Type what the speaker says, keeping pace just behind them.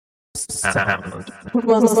sound.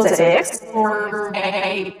 Was it or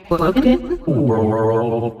a broken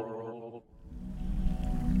World.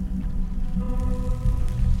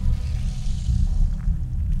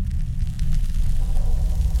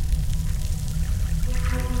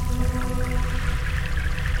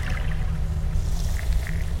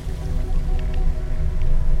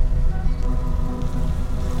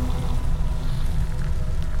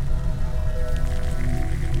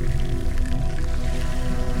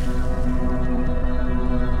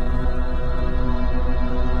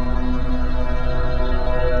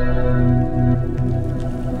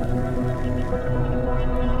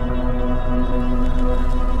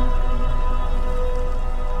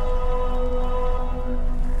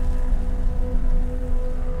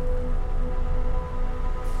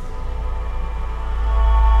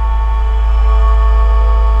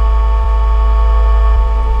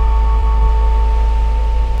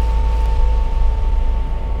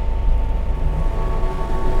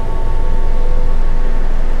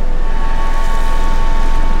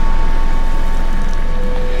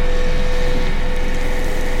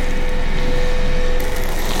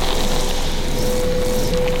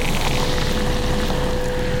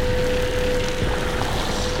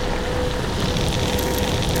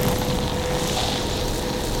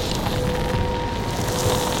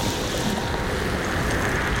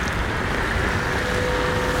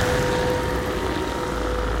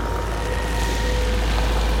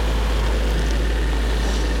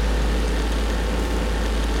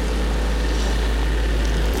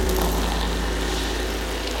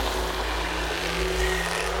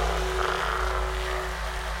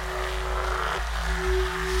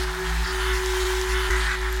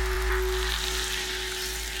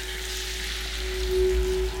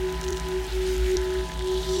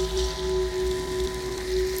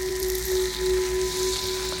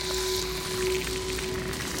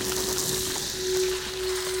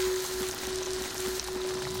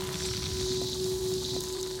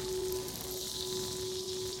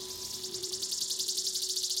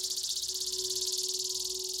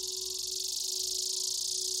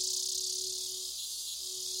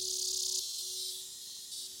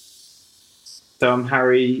 So I'm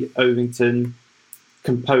Harry Ovington,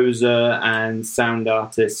 composer and sound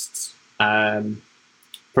artist.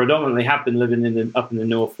 Predominantly have been living up in the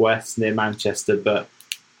northwest near Manchester, but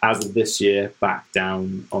as of this year, back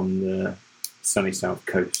down on the sunny south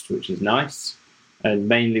coast, which is nice. And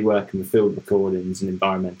mainly working with field recordings and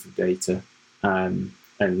environmental data, and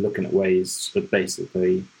looking at ways of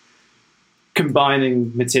basically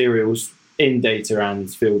combining materials in data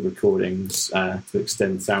and field recordings to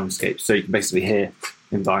extend soundscapes. So you can basically hear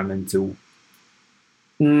environmental,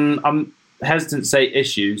 I'm hesitant to say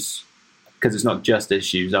issues, because it's not just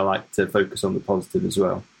issues. I like to focus on the positive as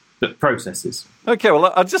well, but processes. Okay,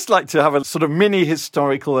 well, I'd just like to have a sort of mini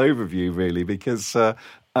historical overview, really, because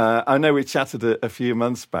I know we chatted a few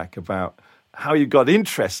months back about how you got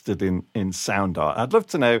interested in sound art. I'd love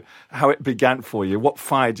to know how it began for you, what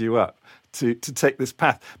fired you up to take this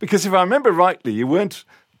path. Because if I remember rightly, you weren't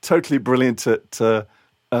totally brilliant at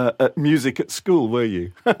music at school, were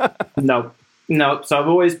you? No. So I've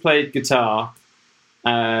always played guitar,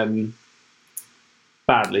 badly.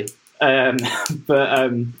 I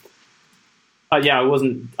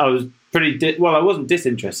wasn't. I was pretty. I wasn't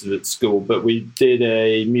disinterested at school, but we did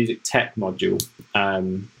a music tech module,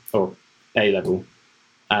 or A level,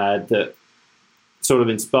 that sort of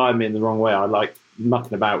inspired me in the wrong way. I liked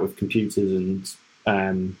mucking about with computers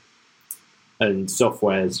and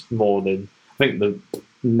softwares more than. I think the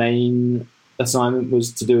main assignment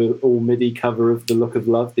was to do an all MIDI cover of "The Look of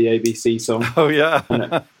Love," the ABC song. Oh yeah, and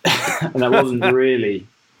that wasn't really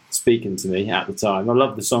speaking to me at the time. I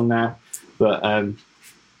love the song now, but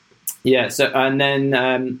So and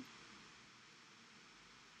then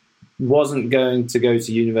wasn't going to go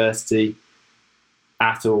to university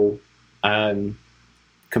at all.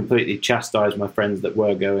 Completely chastised my friends that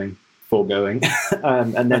were foregoing.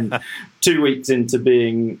 And then 2 weeks into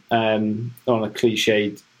being on a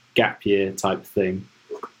cliched gap year type thing,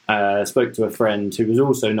 spoke to a friend who was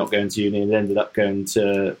also not going to uni and ended up going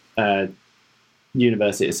to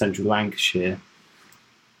University of Central Lancashire.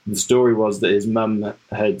 The story was that his mum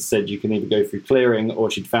had said you can either go through clearing, or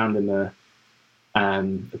she'd found him a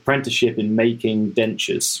apprenticeship in making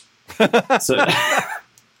dentures.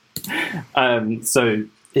 So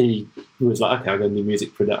he was like, okay, I'm going to do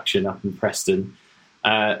music production up in Preston.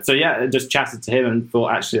 I just chatted to him and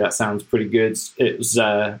thought, actually, that sounds pretty good. He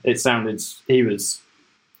was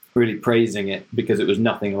really praising it because it was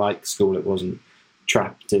nothing like school. It wasn't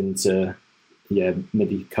trapped into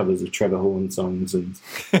MIDI covers of Trevor Horn songs and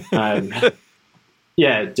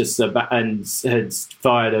yeah, just about, and had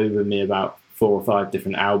fired over me about 4 or 5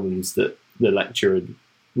 different albums that the lecturer had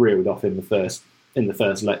reeled off in the first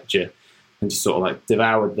lecture, and just sort of like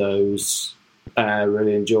devoured those.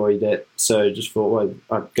 Really enjoyed it, so just thought, well,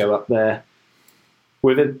 I'd go up there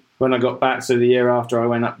with him when I got back. So the year after I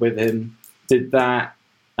went up with him, did that.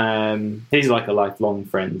 He's like a lifelong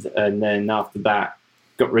friend, and then after that,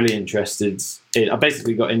 got really interested. I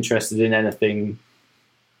basically got interested in anything.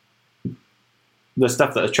 The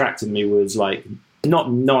stuff that attracted me was like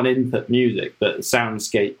not non-input music, but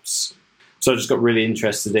soundscapes. So I just got really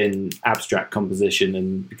interested in abstract composition,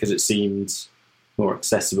 and because it seemed more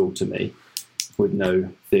accessible to me with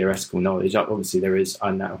no theoretical knowledge. Obviously, there is.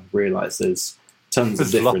 I now realise there's tons of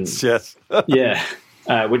different. Lots, yes. Yeah,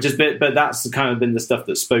 which is but that's kind of been the stuff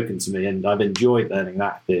that's spoken to me, and I've enjoyed learning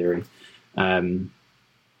that theory,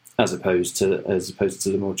 as opposed to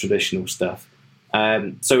the more traditional stuff.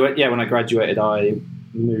 So yeah, when I graduated, I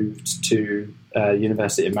moved to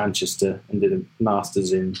University of Manchester and did a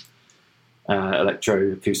master's in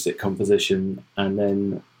electroacoustic composition, and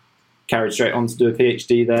then carried straight on to do a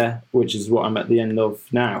PhD there, which is what I'm at the end of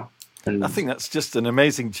now. And I think that's just an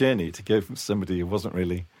amazing journey to go from somebody who wasn't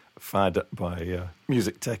really fired up by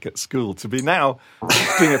music tech at school to be now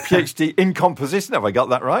doing a PhD in composition. Have I got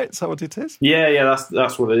that right? Is that what it is? Yeah,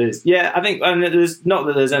 that's what it is. Yeah, I think, and there's not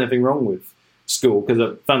that there's anything wrong with school,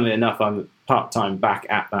 because funnily enough, I'm part-time back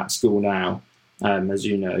at that school now, as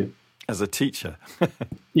you know. As a teacher.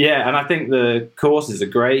 Yeah, and I think the courses are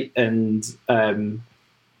great, and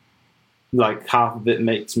like half of it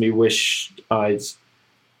makes me wish I'd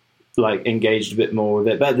like engaged a bit more with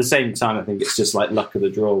it. But at the same time, I think it's just like luck of the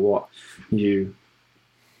draw what you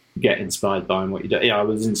get inspired by and what you do. Yeah, I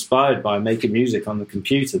was inspired by making music on the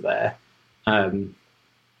computer there.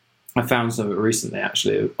 I found some of it recently,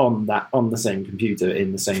 actually, on the same computer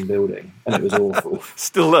in the same building, and it was awful.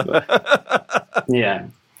 Still there. But,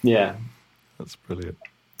 yeah. That's brilliant.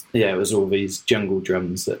 Yeah, it was all these jungle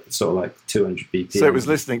drums that sort of like 200 BPM. So it was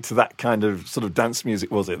listening to that kind of sort of dance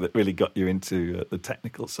music, was it, that really got you into the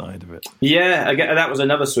technical side of it? Yeah, again, that was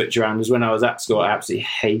another switch around. Is when I was at school, I absolutely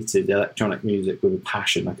hated electronic music with a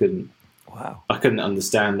passion. I couldn't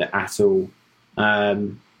understand it at all.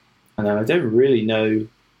 And then I don't really know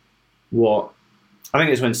what. I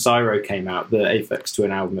think it's when Cyro came out, the Aphex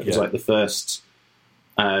Twin album. It was like the first,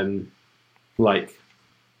 like,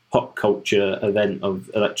 pop culture event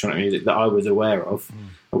of electronic music that I was aware of,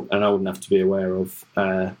 and old enough to be aware of.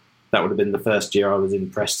 That would have been the first year I was in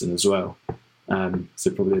Preston as well,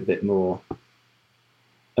 so probably a bit more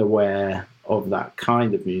aware of that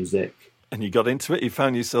kind of music. And you got into it? You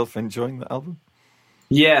found yourself enjoying the album?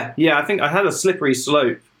 Yeah. I think I had a slippery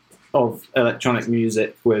slope of electronic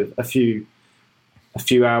music with a few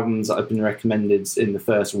albums that I've been recommended in the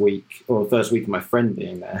first week of my friend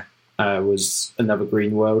being there. Was Another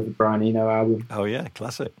Green World, the Brian Eno album. Oh yeah,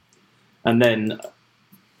 classic. And then,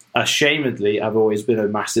 ashamedly, I've always been a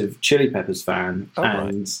massive Chili Peppers fan,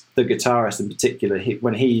 and the guitarist in particular,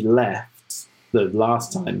 when he left the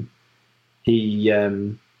last time, he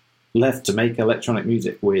left to make electronic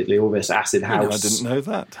music, weirdly, all this acid house. I didn't know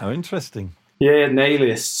that. How interesting. Yeah, he had an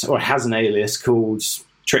alias, or has an alias called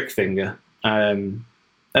Trickfinger. And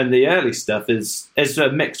the early stuff is a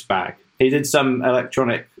mixed bag. He did some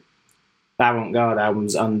electronic avant-garde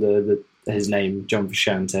albums under his name, John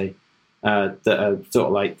Frusciante, that are sort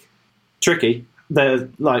of like tricky. They're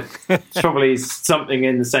like probably something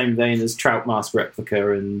in the same vein as Trout Mask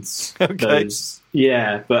Replica and those,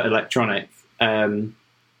 but electronic.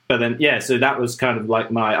 But then, so that was kind of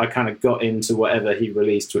like I kind of got into whatever he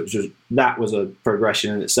released, that was a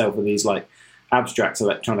progression in itself of these like abstract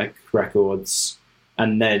electronic records,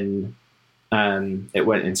 and then it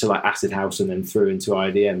went into like acid house and then through into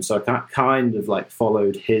IDM. So I kind of like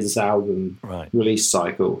followed his album release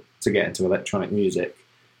cycle to get into electronic music.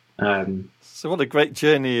 So what a great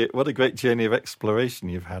journey! What a great journey of exploration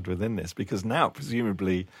you've had within this. Because now,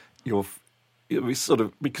 presumably, you're sort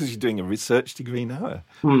of, because you're doing a research degree now,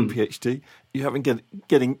 a PhD. You haven't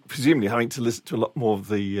presumably having to listen to a lot more of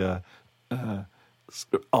the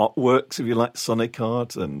sort of artworks, if you like, sonic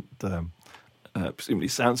art and. Presumably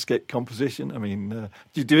soundscape composition. I mean, do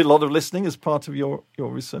you do a lot of listening as part of your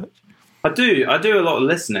research? I do a lot of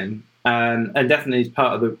listening, and definitely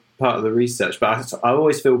part of the research. But I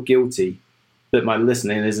always feel guilty that my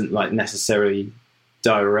listening isn't like necessarily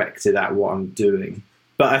directed at what I'm doing.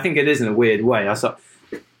 But I think it is in a weird way.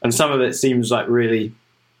 And some of it seems like really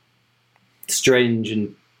strange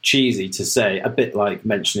and cheesy to say, a bit like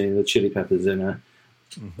mentioning the Chili Peppers in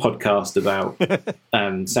podcast about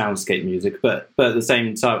soundscape music, but at the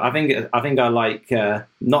same time, I think I like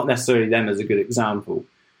not necessarily them as a good example,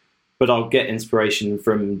 but I'll get inspiration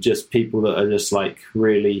from just people that are just like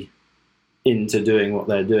really into doing what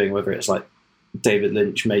they're doing, whether it's like David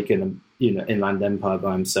Lynch making a Inland Empire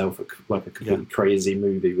by himself, like a completely crazy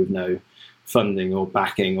movie with no funding or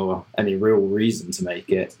backing or any real reason to make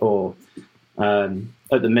it, or at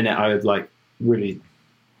the minute I would like really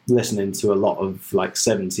listening to a lot of like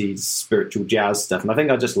 70s spiritual jazz stuff, and I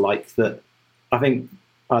think I just like that. I think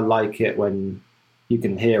I like it when you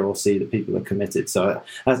can hear or see that people are committed. So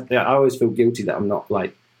I always feel guilty that I'm not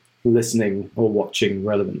like listening or watching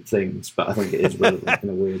relevant things, but I think it is relevant in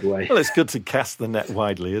a weird way. Well, it's good to cast the net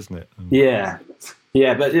widely, isn't it? Yeah,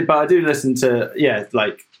 but I do listen to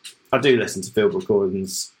I do listen to field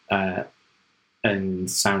recordings and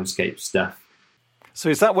soundscape stuff. So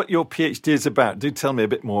is that what your PhD is about? Do tell me a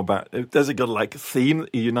bit more about it. Does it got like a theme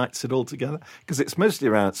that unites it all together? Because it's mostly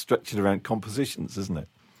structured around compositions, isn't it?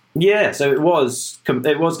 Yeah, so it was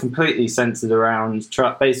completely centered around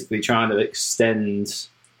basically trying to extend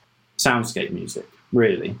soundscape music.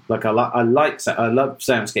 Really, like I love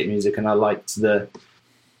soundscape music, and I liked the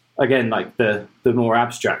more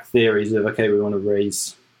abstract theories of we want to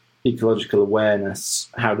raise ecological awareness.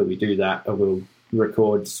 How do we do that? Or we'll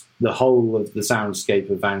record the whole of the soundscape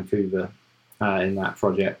of Vancouver in that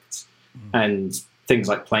project, and things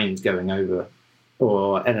like planes going over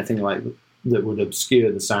or anything like that would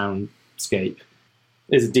obscure the soundscape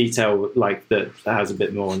is a detail like that has a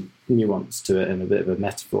bit more nuance to it and a bit of a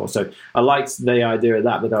metaphor. So I liked the idea of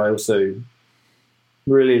that, but I also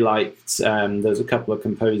really liked there's a couple of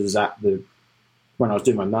composers when I was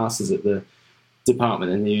doing my masters at the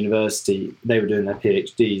department in the university, they were doing their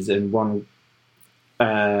PhDs, and one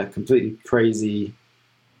completely crazy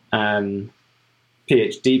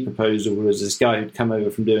PhD proposal was this guy who'd come over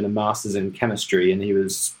from doing a master's in chemistry, and he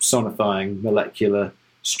was sonifying molecular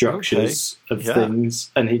structures of things,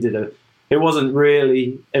 and he did it wasn't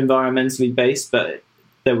really environmentally based, but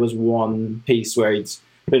there was one piece where he'd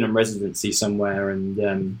been on residency somewhere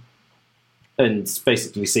and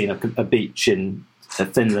basically seen a beach in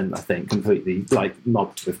Finland, I think, completely like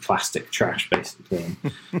mobbed with plastic trash, basically, and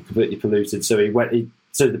completely polluted. So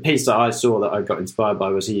so the piece that I saw that I got inspired by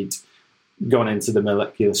was he'd gone into the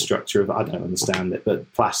molecular structure of, I don't understand it,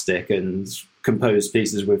 but plastic, and composed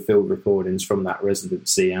pieces with field recordings from that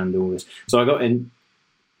residency and all this. So I got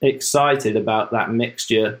excited about that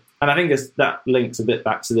mixture, and I think that links a bit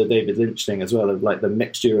back to the David Lynch thing as well, of like the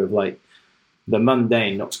mixture of like the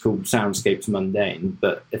mundane, not to call soundscapes mundane,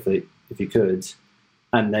 but if you could,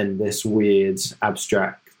 and then this weird,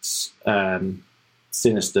 abstract,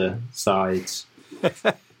 sinister side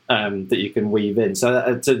that you can weave in.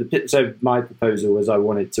 So my proposal was I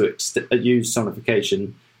wanted to use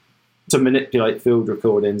sonification to manipulate field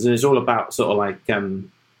recordings, and it's all about sort of like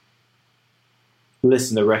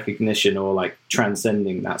listener recognition, or like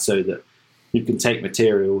transcending that, so that you can take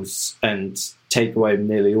materials and take away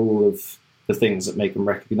nearly all of the things that make them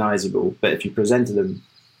recognizable. But if you presented them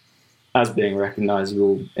as being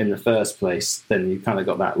recognizable in the first place, then you kind of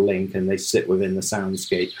got that link, and they sit within the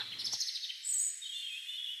soundscape.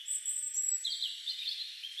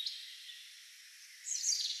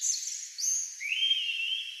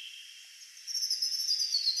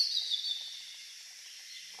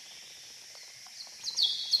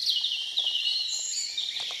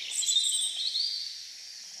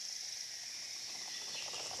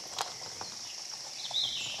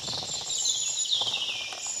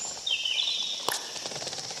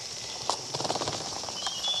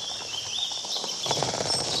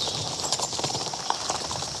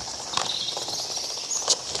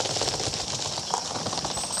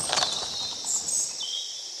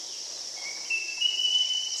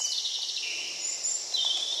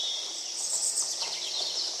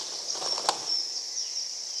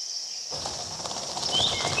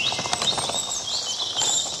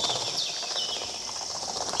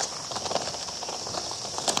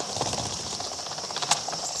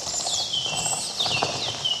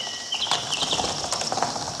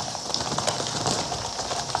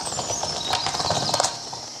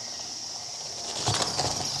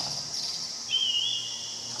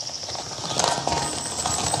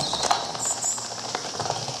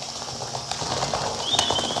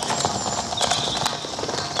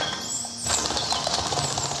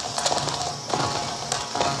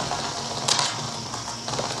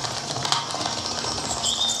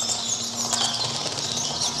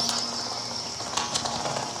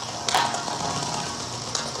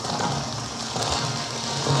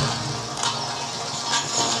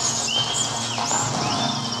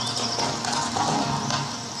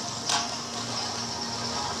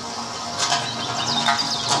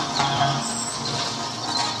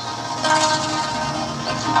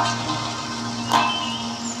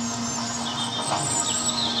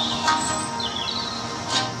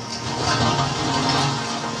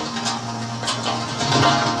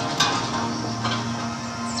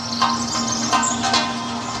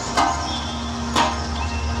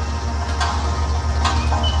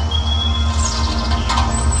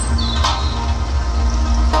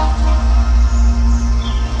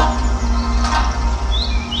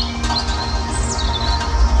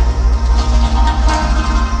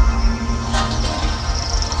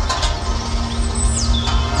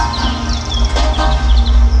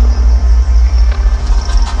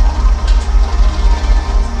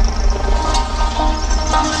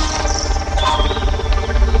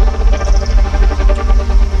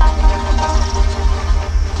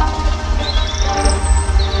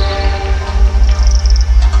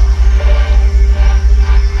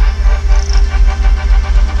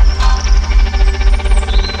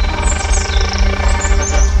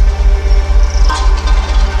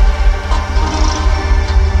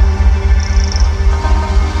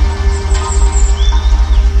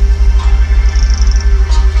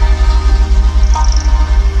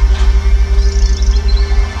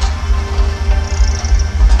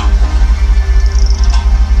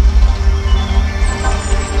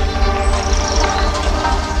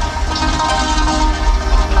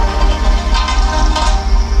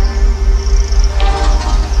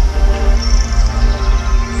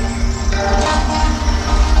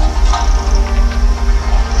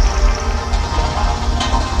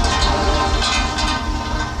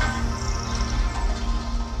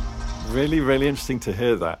 really, really interesting to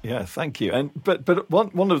hear that. Yeah, thank you. And but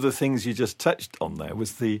one of the things you just touched on there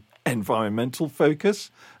was the environmental focus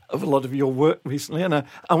of a lot of your work recently, and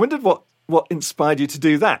I wondered what inspired you to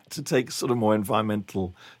do that, to take sort of more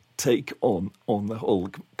environmental take on the whole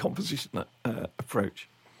composition approach.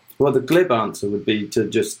 Well, the glib answer would be to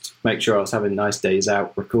just make sure I was having nice days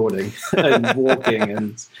out recording and walking,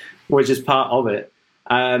 and which is part of it.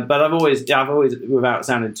 But I've always, without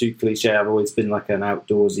sounding too cliche, I've always been like an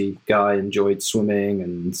outdoorsy guy. Enjoyed swimming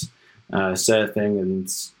and surfing,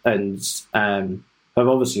 and I've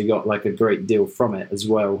obviously got like a great deal from it as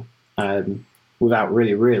well, without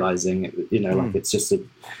really realizing it. Like it's just an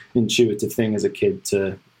intuitive thing as a kid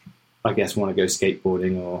to, I guess, want to go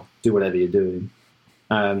skateboarding or do whatever you're doing.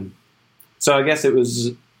 So I guess it was,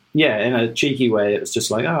 in a cheeky way, it was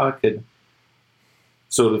just like, I could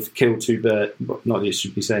sort of kill two birds. Not that you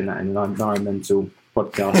should be saying that in an environmental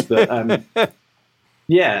podcast, but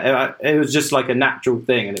it was just like a natural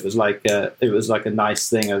thing, and it was like a nice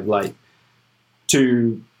thing of like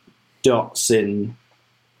two dots in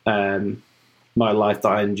my life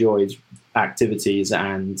that I enjoyed, activities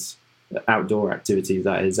and outdoor activities,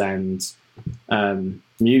 that is, and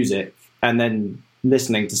music, and then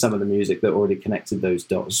listening to some of the music that already connected those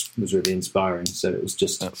dots was really inspiring. So it was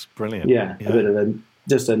just, that's brilliant. Yeah. A bit of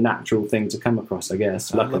just a natural thing to come across, I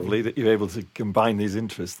guess. Lovely that you're able to combine these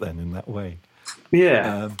interests then in that way.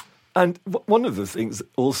 Yeah. And one of the things that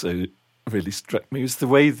also really struck me was the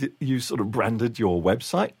way that you sort of branded your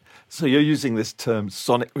website. So you're using this term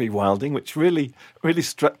sonic rewilding, which really, really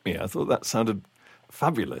struck me. I thought that sounded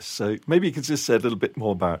fabulous. So maybe you could just say a little bit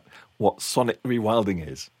more about what sonic rewilding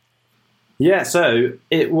is. Yeah, so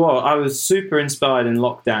I was super inspired in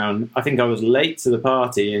lockdown. I think I was late to the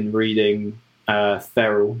party in reading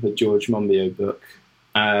Feral, the George Monbiot book,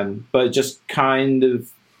 but just kind of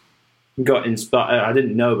got inspired. I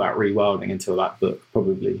didn't know about rewilding until that book,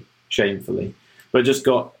 probably shamefully, but just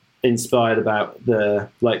got inspired about the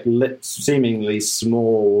seemingly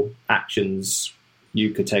small actions you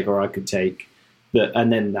could take or I could take,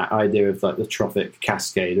 and then that idea of like the trophic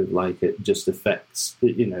cascade of like it just affects,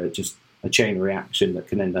 just a chain reaction that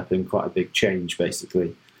can end up in quite a big change,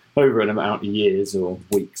 basically, over an amount of years or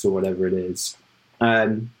weeks or whatever it is.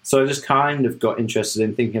 So I just kind of got interested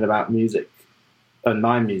in thinking about music and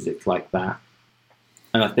my music like that.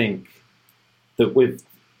 And I think that with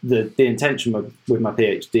the intention with my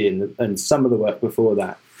PhD and some of the work before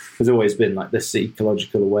that has always been like this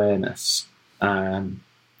ecological awareness.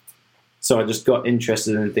 So I just got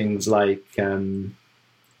interested in things like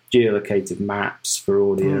geolocated maps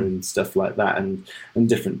for audio and stuff like that, and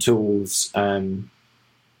different tools, and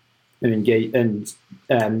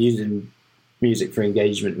using music for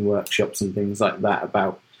engagement and workshops and things like that.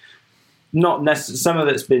 About not necessarily, some of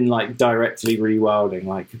it's been like directly rewilding,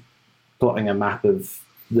 like plotting a map of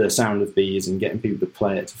the sound of bees and getting people to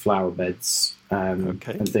play it to flower beds, and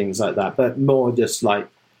things like that. But more just like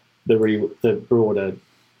the broader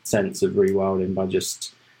sense of rewilding by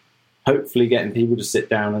just hopefully getting people to sit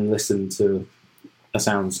down and listen to a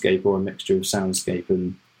soundscape or a mixture of soundscape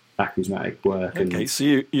and acousmatic work. Okay,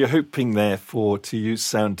 so you're hoping, therefore, to use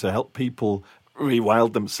sound to help people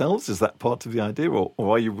rewild themselves? Is that part of the idea, or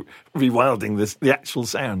are you rewilding the actual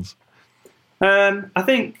sounds? I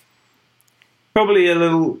think probably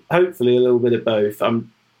hopefully a little bit of both.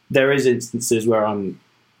 There is instances where I'm,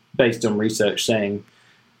 based on research, saying,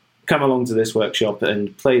 come along to this workshop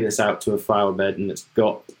and play this out to a flower bed, and it's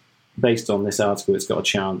got, based on this article, it's got a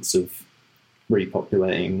chance of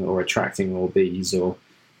repopulating or attracting more bees or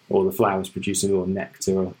the flowers producing more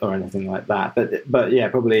nectar or anything like that. But yeah,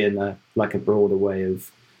 probably in a broader way of,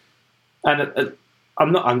 and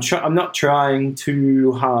I'm not trying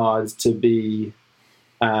too hard to be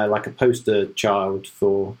like a poster child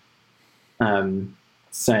for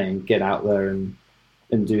saying get out there and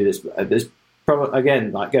do this. There's probably,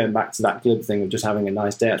 again, like going back to that glib thing of just having a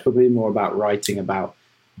nice day. It's probably more about writing about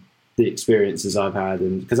the experiences I've had,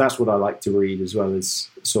 and because that's what I like to read, as well as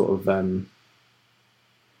sort of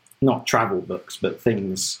not travel books, but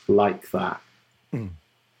things like that. And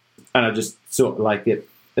I just sort of like it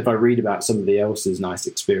if I read about somebody else's nice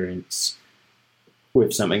experience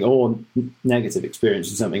with something or negative experience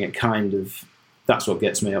with something. It kind of, that's what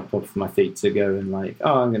gets me up off my feet to go and like,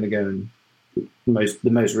 I'm going to go and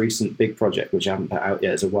the most recent big project, which I haven't put out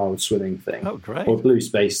yet, is a wild swimming thing. Oh, great. Or blue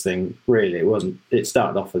space thing. Really, it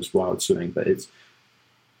started off as wild swimming, but it's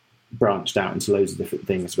branched out into loads of different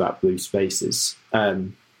things about blue spaces.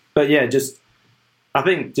 But yeah, I'm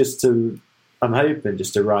hoping just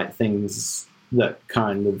to write things that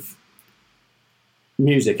kind of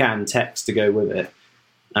music and text to go with it,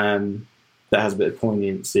 that has a bit of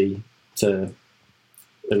poignancy to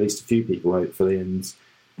at least a few people, hopefully, and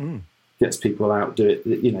gets people out doing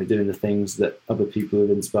the things that other people have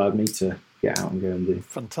inspired me to get out and go and do.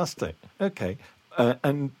 Fantastic. Okay.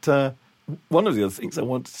 And one of the other things I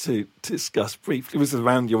wanted to discuss briefly was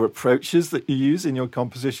around your approaches that you use in your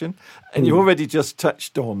composition. And you already just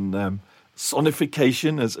touched on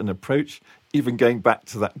sonification as an approach, even going back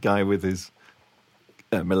to that guy with his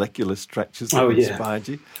molecular structures that inspired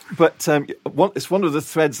you. But it's one of the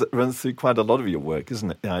threads that runs through quite a lot of your work,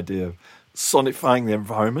 isn't it? The idea of sonifying the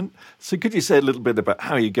environment. So could you say a little bit about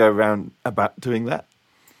how you go around about doing that?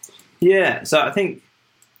 Yeah, so I think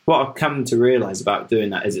what I've come to realise about doing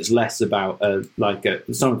that is it's less about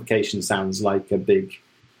sonification sounds like the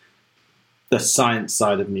science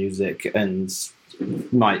side of music and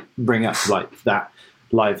might bring up like that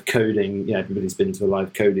live coding. You know, everybody's been to a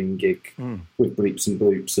live coding gig with bleeps and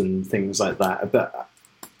bloops and things like that. But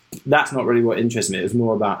that's not really what interests me. It was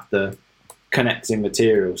more about the connecting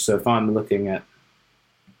materials. So if I'm looking at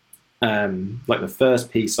like the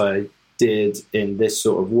first piece I did in this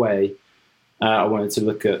sort of way, I wanted to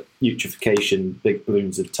look at eutrophication, big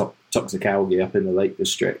blooms of toxic algae up in the Lake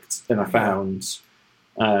District, and I found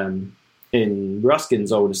in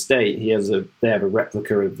Ruskin's old estate, they have a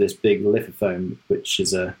replica of this big lithophone, which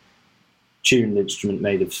is a tuned instrument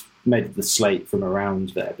made of the slate from around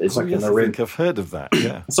there. It's like a marimba. I think I've heard of that.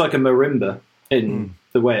 Yeah, it's like a marimba in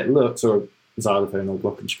the way it looks, or a xylophone or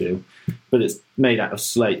glockenspiel, but it's made out of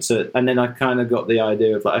slate. So, and then I kind of got the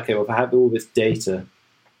idea of like, okay, well, if I have all this data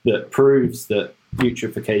that proves that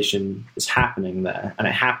eutrophication is happening there, and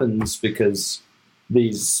it happens because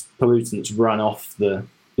these pollutants run off the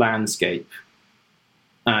landscape,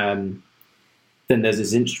 then there's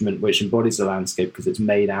this instrument which embodies the landscape because it's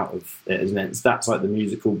made out of it, isn't it? That's like the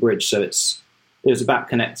musical bridge. So it was about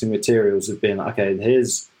connecting materials of being like, okay,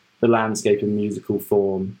 here's the landscape in musical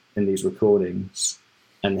form in these recordings,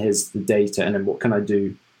 and here's the data, and then what can I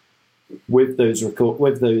do with those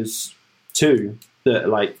two that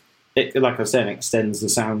like I was saying, extends the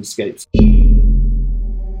soundscapes.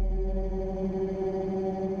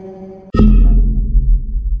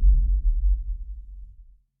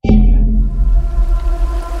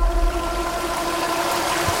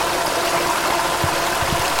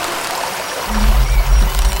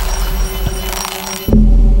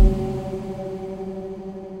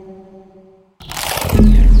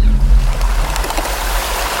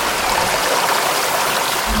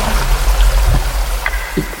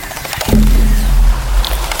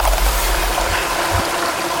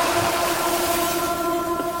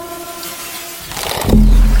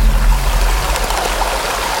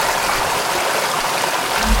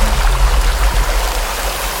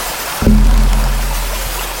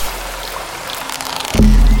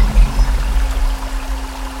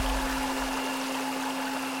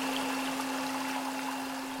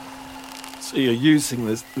 So you're using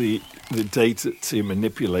the data to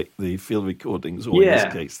manipulate the field recordings, or in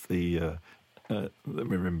this case, the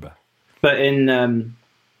marimba, but in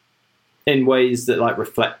ways that like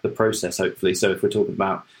reflect the process, hopefully. So if we're talking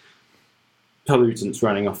about pollutants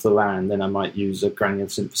running off the land, then I might use a granular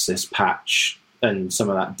synthesis patch and some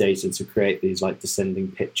of that data to create these like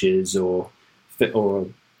descending pitches, or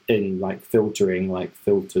in like filtering, like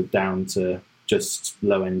filtered down to just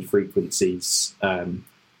low end frequencies.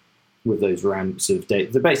 With those ramps of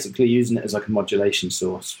data, they're basically using it as like a modulation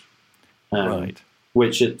source, right?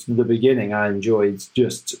 Which at the beginning I enjoyed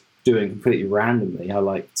just doing completely randomly.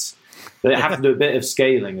 They have to do a bit of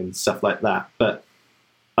scaling and stuff like that, but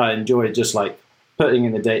I enjoyed just like putting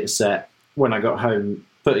in the data set when I got home,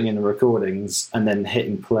 putting in the recordings, and then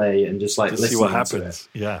hitting play and just like listening see what to happens.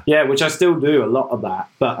 It. Yeah, which I still do a lot of that,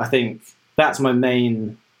 but I think that's my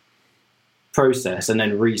main process, and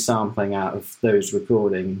then resampling out of those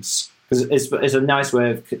recordings, because it's a nice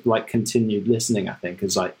way of like continued listening. I think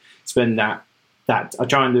is like spend that I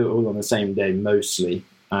try and do it all on the same day mostly,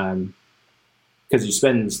 because you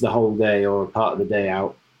spend the whole day or part of the day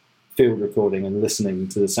out field recording and listening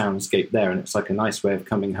to the soundscape there, and it's like a nice way of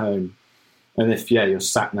coming home. And if you're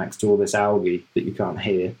sat next to all this algae that you can't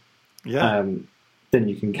hear, then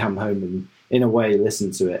you can come home and in a way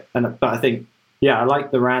listen to it. But I think I like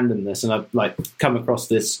the randomness, and I've like come across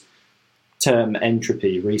this term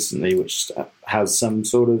entropy recently, which has some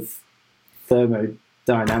sort of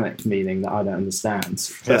thermodynamic meaning that I don't understand.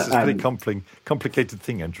 Yes, it's a pretty complicated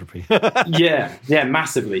thing, entropy. yeah,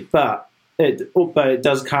 massively. But it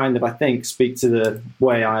does kind of, I think, speak to the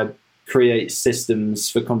way I create systems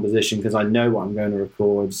for composition, because I know what I'm going to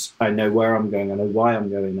record, I know where I'm going, I know why I'm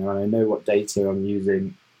going there, and I know what data I'm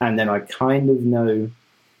using, and then I kind of know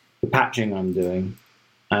the patching I'm doing,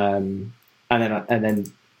 and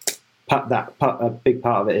then a big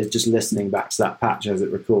part of it is just listening back to that patch as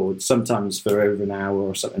it records, sometimes for over an hour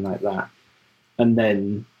or something like that, and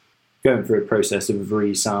then going through a process of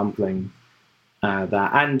resampling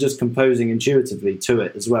that and just composing intuitively to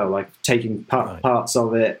it as well, like taking parts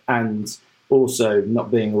of it and also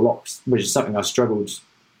not being locked, which is something I struggled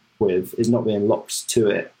with, is not being locked to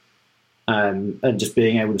it, and just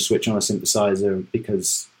being able to switch on a synthesizer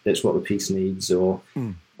because it's what the piece needs, or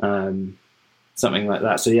something like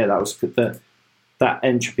that. So yeah, that was that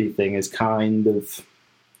entropy thing is kind of,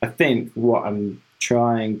 I think, what I'm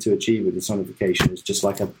trying to achieve with the sonification is just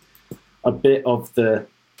like a bit of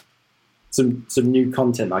some new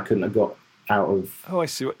content I couldn't have got out of. Oh, I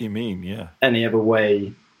see what you mean. Yeah. Any other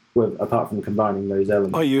way, apart from combining those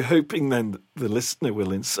elements. Are you hoping then that the listener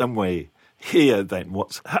will in some way hear then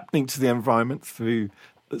what's happening to the environment through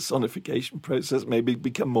the sonification process, maybe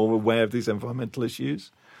become more aware of these environmental issues?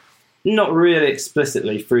 Not really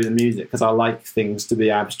explicitly through the music, because I like things to be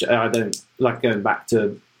abstract. I don't like going back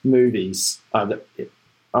to movies.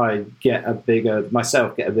 I get a bigger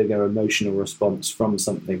emotional response from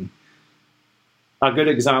something. A good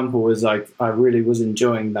example was I really was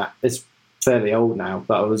enjoying that. It's fairly old now,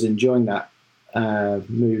 but I was enjoying that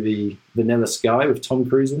movie Vanilla Sky with Tom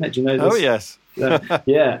Cruise in it. Do you know this? Oh, yes.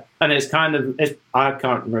 Yeah. And it's kind of, I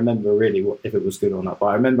can't remember really if it was good or not, but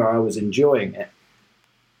I remember I was enjoying it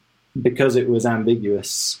because it was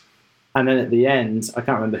ambiguous. And then at the end, I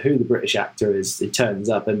can't remember who the British actor is. He turns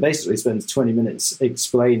up and basically spends 20 minutes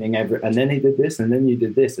explaining and then he did this, and then you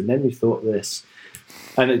did this, and then you thought this.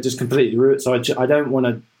 And it just completely ruined. So I don't want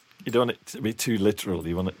to... You don't want it to be too literal.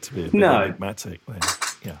 You want it to be a bit enigmatic.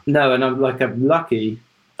 Yeah. No, and I'm lucky,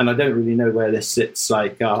 and I don't really know where this sits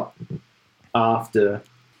after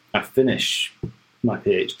I finish my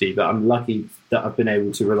PhD, but I'm lucky that I've been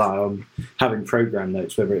able to rely on having program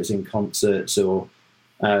notes, whether it's in concerts or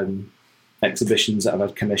exhibitions that I've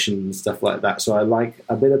had commissioned and stuff like that. So I like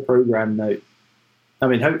a bit of program note. I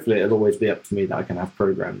mean, hopefully it'll always be up to me that I can have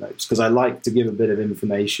program notes, because I like to give a bit of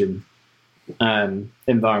information,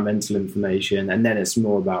 environmental information, and then it's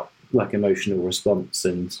more about like emotional response,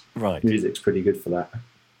 and music's pretty good for that.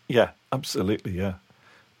 Yeah, absolutely, yeah.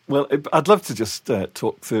 Well, I'd love to just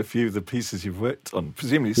talk through a few of the pieces you've worked on.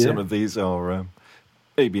 Presumably some of these are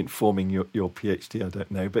maybe informing your PhD, I don't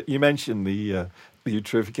know. But you mentioned the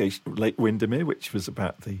eutrophication of Lake Windermere, which was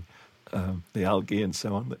about the algae and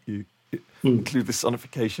so on, that you include the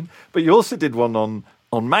sonification. But you also did one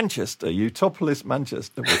on Manchester, Utopolis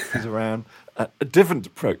Manchester, which was around a different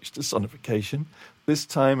approach to sonification, this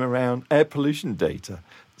time around air pollution data.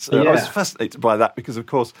 So I was fascinated by that because, of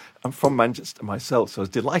course, I'm from Manchester myself, so I was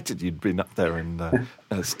delighted you'd been up there and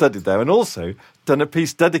studied there, and also done a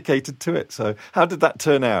piece dedicated to it. So how did that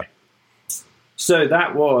turn out? So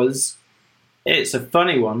it's a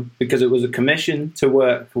funny one because it was a commission to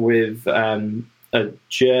work with a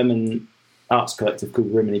German arts collective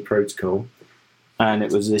called Rimini Protocol, and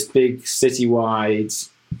it was this big citywide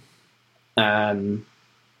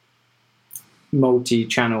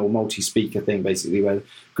multi-channel, multi-speaker thing, basically, where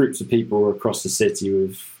groups of people were across the city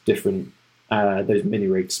with different those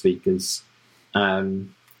mini-rig speakers,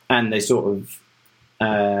 and they sort of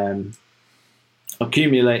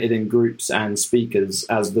accumulated in groups and speakers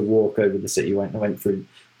as the walk over the city went. They went through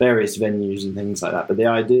various venues and things like that. But the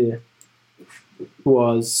idea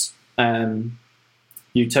was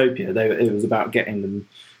utopia. It was about getting them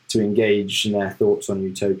to engage in their thoughts on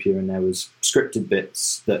utopia, and there was scripted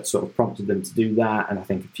bits that sort of prompted them to do that, and I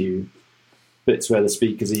think a few bits where the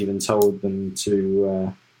speakers even told them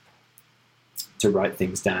to write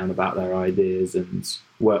things down about their ideas and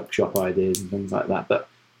workshop ideas and things like that. But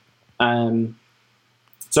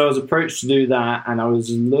so I was approached to do that, and I was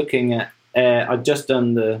looking at I'd just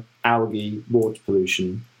done the algae water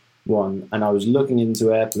pollution one, and I was looking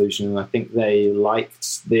into air pollution, and I think they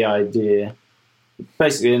liked the idea.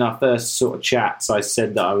 Basically, in our first sort of chats, I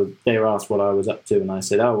said that they were asked what I was up to, and I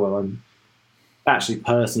said, "Oh well, I'm actually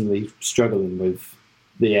personally struggling with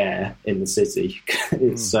the air in the city.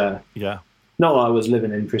 It's not that I was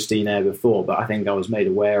living in pristine air before, but I think I was made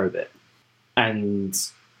aware of it, and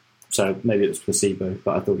so maybe it was placebo,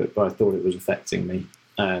 but I thought it was affecting me,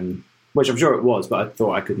 which I'm sure it was, but I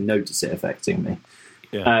thought I could notice it affecting me.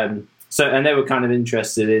 Yeah. And they were kind of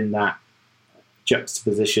interested in that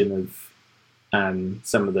juxtaposition of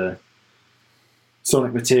some of the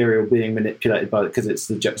sonic material being manipulated because it's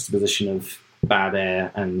the juxtaposition of bad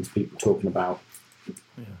air and people talking about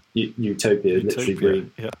utopia, literally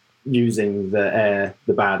using the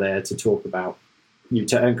bad air to talk about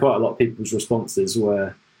utopia. And quite a lot of people's responses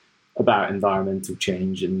were about environmental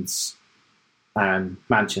change, and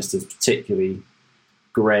Manchester's particularly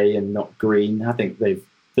grey and not green. I think they're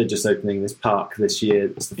just opening this park this year.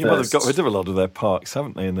 It's the Well, first. they've got rid of a lot of their parks,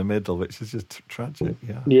 haven't they, in the middle, which is just tragic.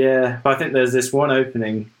 Yeah. Yeah, but I think there's this one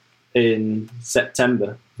opening in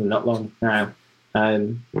September, not long now.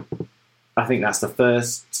 I think that's the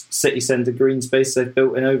first city centre green space they've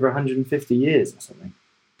built in over 150 years or something.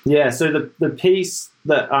 Yeah, so the piece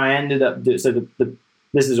that I ended up doing, so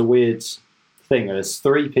this is a weird thing. There's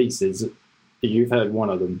 3 pieces. You've heard one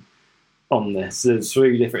of them on this. There's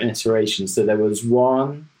 3 different iterations. So there was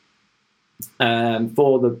one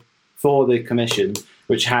for the commission,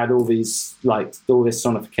 which had all these all this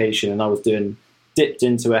sonification, and I was dipped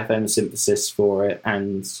into FM synthesis for it,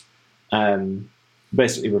 and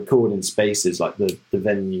basically recording spaces like the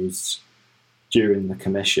venues during the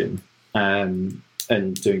commission,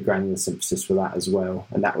 and doing granular synthesis for that as well.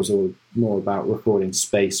 And that was all more about recording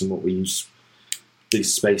space and what we use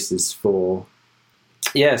these spaces for.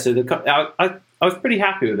 Yeah, so I was pretty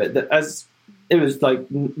happy with it. As it was like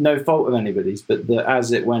no fault of anybody's, but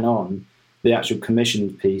as it went on, the actual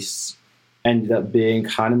commissioned piece ended up being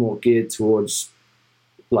kind of more geared towards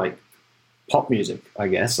like pop music, I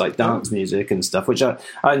guess, like dance music and stuff, which I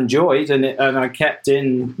enjoyed, and I kept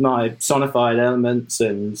in my sonified elements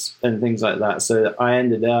and things like that. So I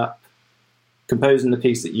ended up composing the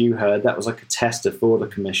piece that you heard. That was like a tester for the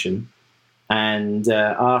commission, and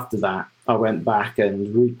after that, I went back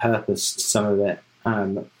and repurposed some of it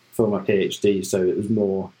for my PhD, so it was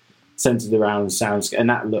more centered around soundscape, and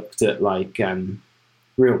that looked at like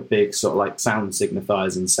real big sort of like sound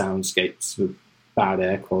signifiers and soundscapes with bad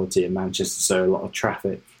air quality in Manchester, so a lot of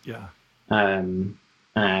traffic. Yeah. And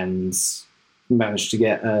managed to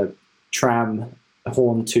get a tram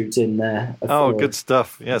horn toot in there. Oh, good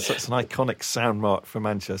stuff. Yes, that's an iconic sound mark for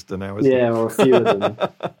Manchester now, isn't it? Yeah, or a few of them.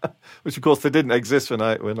 Which, of course, they didn't exist when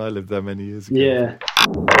I lived there many years ago. Yeah.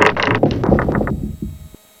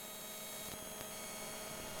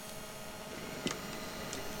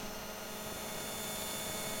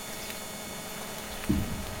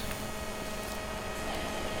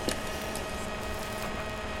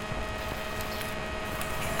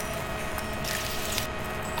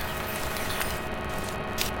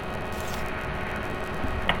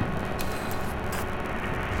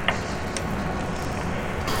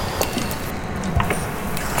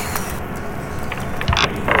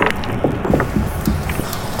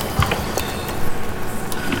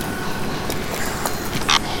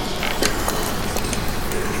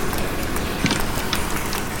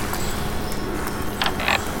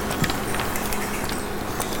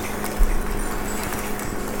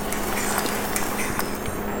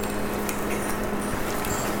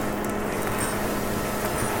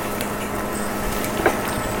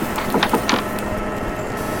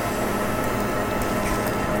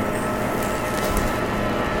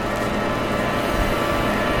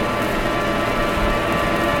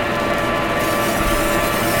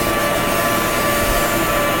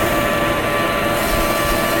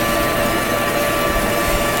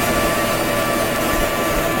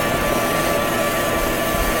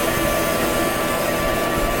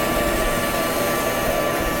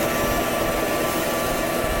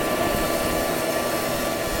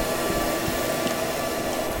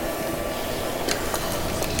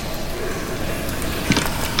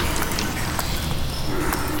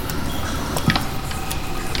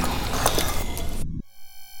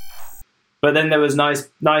 But then there was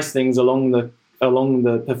nice things along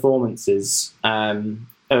the performances,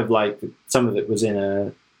 of like some of it was in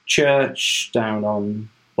a church down on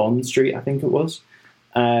Bond Street, I think it was.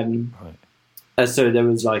 Right. So there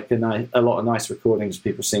was like a lot of nice recordings of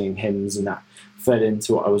people singing hymns, and that fed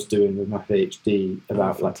into what I was doing with my PhD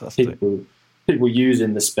about like people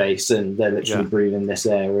using the space, and they're literally breathing this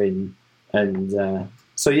air in, and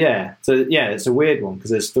so it's a weird one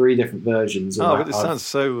because there's 3 different versions. But it sounds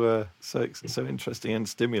so interesting and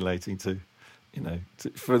stimulating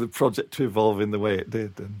for the project to evolve in the way it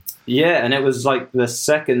did. And yeah, and it was like the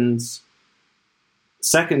second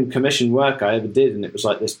commission work I ever did, and it was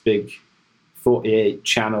like this big 48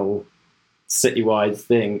 channel citywide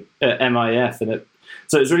thing at MIF, and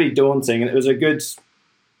so it was really daunting, and it was a good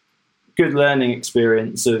learning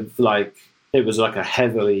experience of like, it was like a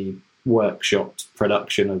heavily workshopped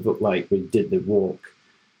production of like, we did the walk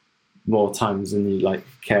more times than you like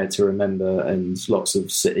care to remember, and lots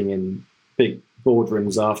of sitting in big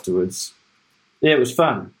boardrooms afterwards. Yeah, it was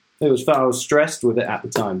fun. I was stressed with it at the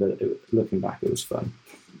time, but looking back, it was fun.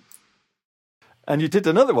 And you did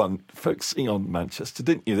another one focusing on Manchester,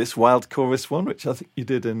 didn't you? This Wild Chorus one, which I think you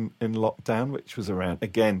did in lockdown, which was around,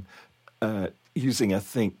 again, using, I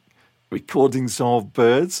think, recordings of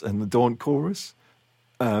birds and the Dawn Chorus.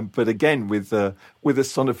 but again with a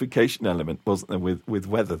sonification element, wasn't there? With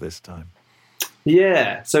weather this time.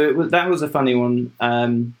 Yeah, so that was a funny one.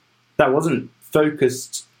 That wasn't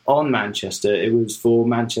focused on Manchester. It was for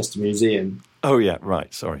Manchester Museum. Oh yeah,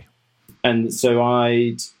 right. Sorry. And so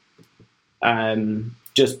I'd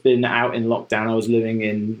just been out in lockdown. I was living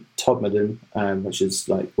in Todmorden, which is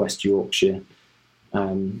like West Yorkshire,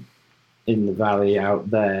 in the valley out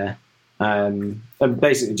there, and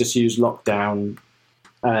basically just used lockdown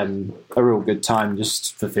a real good time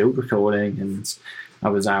just for field recording. And I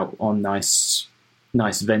was out on nice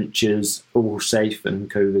ventures, all safe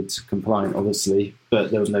and COVID compliant, obviously,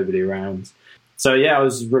 but there was nobody around. So yeah, I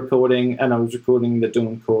was recording the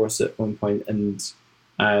Dawn Chorus at one point, and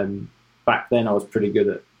back then I was pretty good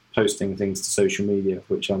at posting things to social media,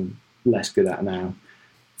 which I'm less good at now.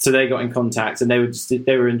 So they got in contact, and they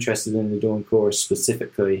were interested in the Dawn Chorus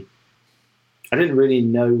specifically. I didn't really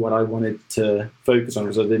know what I wanted to focus on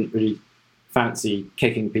because I didn't really fancy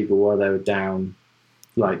kicking people while they were down,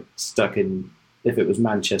 like stuck in. If it was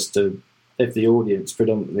Manchester, if the audience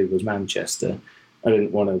predominantly was Manchester, I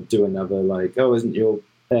didn't want to do another like, oh, isn't your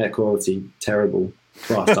air quality terrible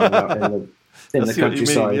whilst I'm out in the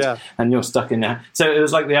countryside, yeah, and you're stuck in there. So it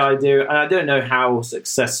was like the idea, and I don't know how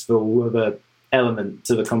successful of a element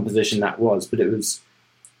to the composition that was, but it was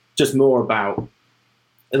just more about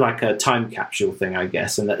like a time capsule thing, I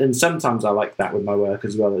guess. And sometimes I like that with my work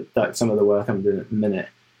as well. Like some of the work I'm doing at the minute,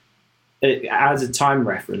 it adds a time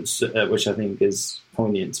reference, which I think is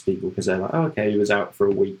poignant to people because they're like, oh, okay, he was out for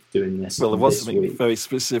a week doing this. Well, there was something very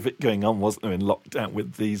specific going on, wasn't there, in lockdown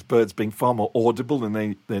with these birds being far more audible than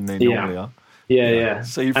they normally are. Yeah.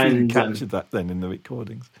 So you've really captured that then in the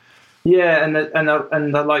recordings. Yeah, and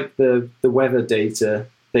I like the weather data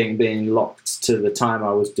thing being locked to the time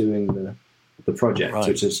I was doing the project, right,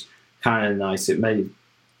 which is kind of nice.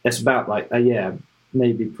 It's about like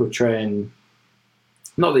maybe portraying,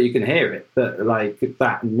 not that you can hear it, but like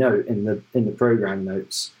that note in the program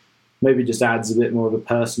notes maybe just adds a bit more of a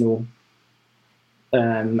personal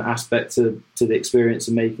aspect to the experience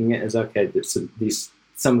of making it. As okay,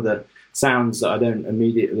 some of the sounds that I don't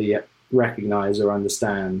immediately recognize or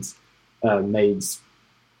understand made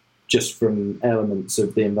just from elements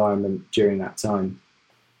of the environment during that time.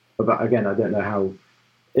 But again, I don't know how,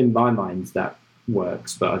 in my mind, that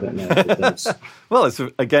works, but I don't know if it does. Well, it's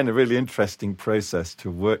again a really interesting process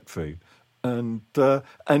to work through, and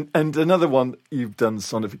another one you've done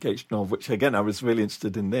sonification of, which again I was really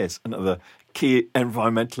interested in. This another key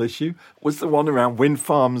environmental issue was the one around wind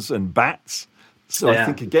farms and bats. So yeah. I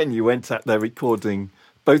think again you went out there recording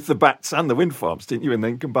both the bats and the wind farms, didn't you, and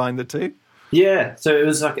then combined the two? Yeah. So it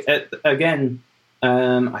was like again.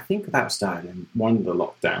 I think that started in one of the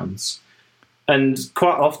lockdowns, and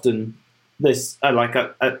quite often this, like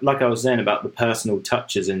I was saying about the personal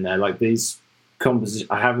touches in there, like these compositions.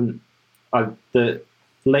 The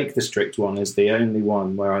Lake District one is the only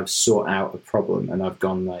one where I've sought out a problem and I've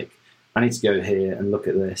gone like, I need to go here and look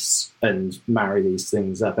at this and marry these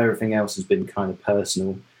things up. Everything else has been kind of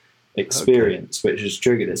personal experience, which has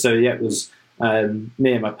triggered it. So yeah, it was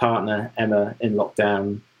me and my partner Emma in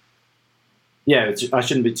lockdown. Yeah, I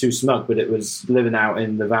shouldn't be too smug, but it was living out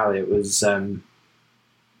in the valley. It was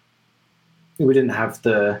we didn't have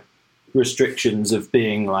the restrictions of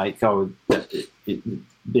being like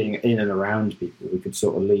being in and around people. We could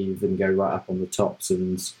sort of leave and go right up on the tops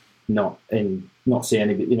and not see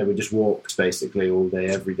anybody. You know, we just walked basically all day,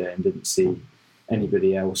 every day, and didn't see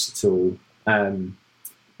anybody else at all. And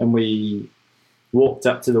we walked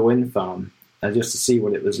up to the wind farm just to see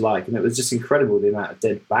what it was like. And it was just incredible, the amount of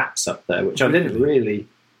dead bats up there, which I didn't really,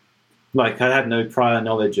 like, I had no prior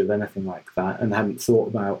knowledge of anything like that and hadn't thought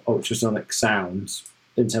about ultrasonic sounds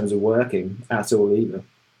in terms of working at all either.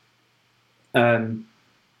 But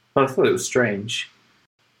I thought it was strange.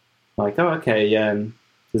 Like, oh, okay,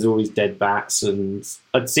 there's all these dead bats, and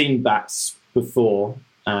I'd seen bats before,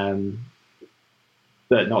 but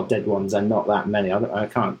not dead ones, and not that many. I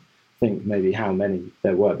can't think maybe how many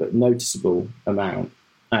there were, but noticeable amount.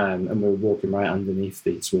 And we were walking right underneath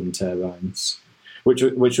these wind turbines, which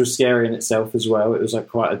was scary in itself as well. It was like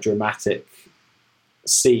quite a dramatic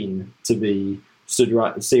scene to be stood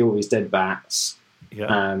right and see all these dead bats,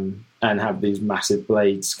 and have these massive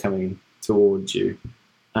blades coming towards you.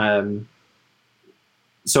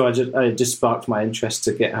 So I just sparked my interest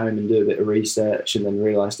to get home and do a bit of research, and then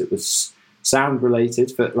realised it was sound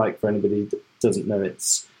related. For anybody that doesn't know,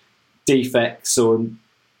 it's defects or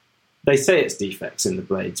they say it's defects in the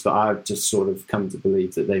blades, but I've just sort of come to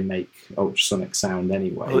believe that they make ultrasonic sound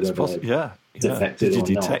anyway. Well, it's possible. Yeah. Defected Did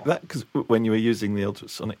you or detect not. that? Because when you were using the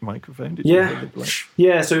ultrasonic microphone, did you hear the blade?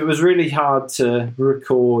 Yeah, so it was really hard to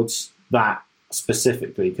record that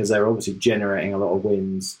specifically because they're obviously generating a lot of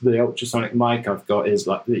winds. The ultrasonic mic I've got is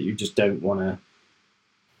like that you just don't want to...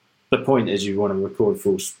 The point is you want to record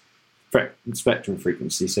full spectrum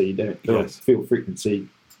frequency, so you don't... Field frequency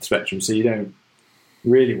spectrum, so you don't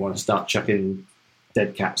really want to start chucking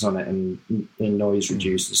dead cats on it and noise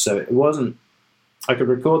reducers. So it wasn't... I could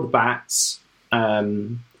record the bats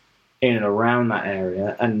in and around that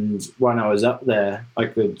area, and when I was up there, I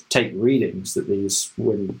could take readings that these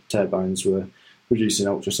wind turbines were producing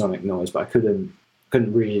ultrasonic noise, but I couldn't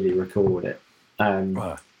really record it.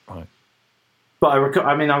 Right. But I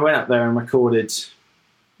went up there and recorded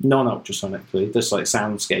non-ultrasonically, just like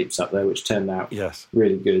soundscapes up there, which turned out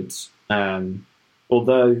really good.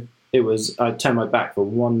 Although I turned my back for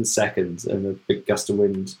 1 second and a big gust of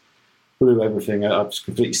wind blew everything. I just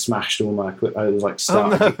completely smashed all my equipment. It was like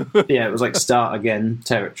it was like start again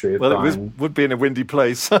territory. Well, it would be in a windy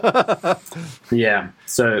place. Yeah,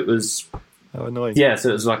 so it was. How annoying. Yeah, so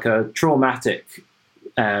it was like a traumatic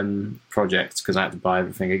project because I had to buy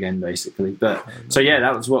everything again, basically. But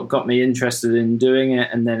that was what got me interested in doing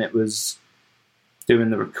it, and then it was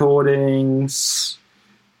doing the recordings,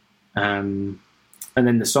 and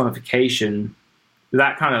then the sonification.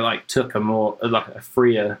 That kind of like took a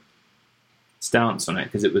freer stance on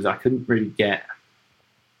it because I couldn't really get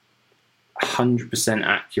 100%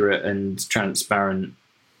 accurate and transparent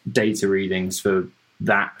data readings for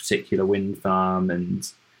that particular wind farm, and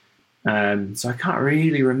so I can't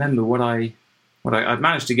really remember what I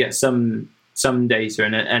managed to get some data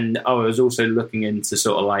in it, and I was also looking into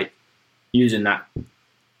sort of like using that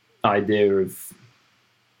idea of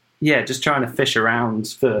just trying to fish around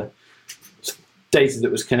for data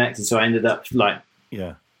that was connected. So I ended up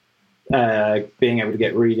being able to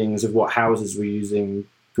get readings of what houses were using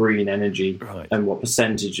green energy and what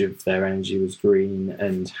percentage of their energy was green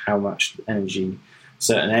and how much energy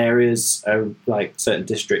certain areas, like certain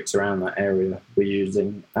districts around that area, were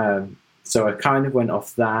using. So I kind of went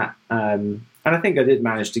off that. And I think I did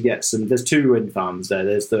manage to get some... There's 2 wind farms there.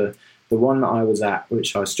 There's the one that I was at,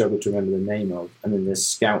 which I struggle to remember the name of, and then there's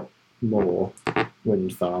Scout Moor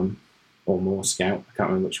wind farm, or Moor Scout. I can't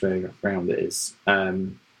remember which way around it is.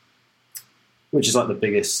 Which is like the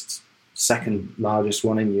biggest, second largest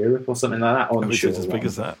one in Europe or something like that. It's as big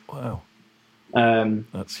as that. Wow.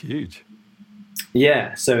 That's huge.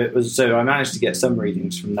 Yeah, so I managed to get some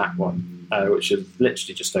readings from that one, which is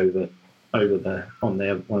literally just over there on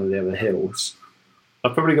one of the other hills.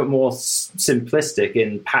 I've probably got more simplistic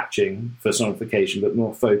in patching for sonification, but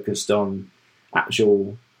more focused on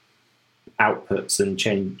actual outputs and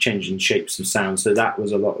changing shapes of sound. So that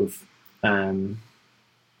was a lot of... I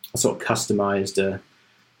sort of customized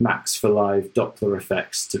Max for Live Doppler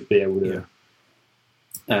effects to be able to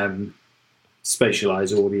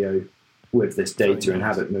spatialize audio with this data and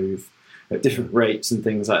have it move at different rates and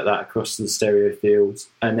things like that across the stereo fields,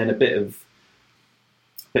 and then a bit of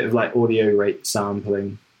like audio rate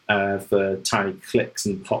sampling for tiny clicks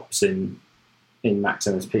and pops in Max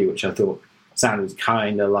MSP, which I thought sounded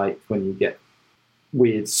kind of like when you get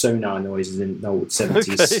weird sonar noises in old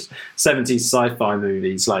 70s sci-fi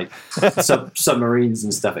movies, like submarines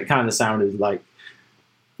and stuff. It kind of sounded like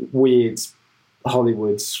weird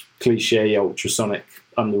Hollywood's cliche ultrasonic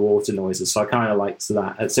underwater noises, so I kind of liked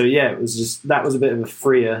that. So it was just, that was a bit of a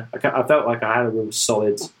freer... I felt like I had a real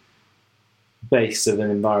solid base of an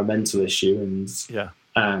environmental issue,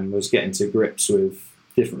 and was getting to grips with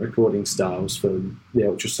different recording styles for the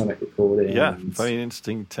ultrasonic recording. Yeah, very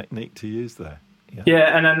interesting technique to use there.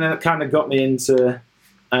 Yeah, and then that kind of got me into,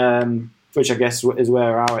 which I guess is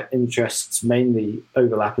where our interests mainly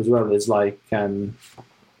overlap as well, is like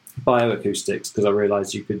bioacoustics, because I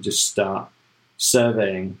realised you could just start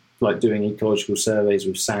surveying, like doing ecological surveys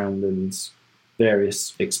with sound and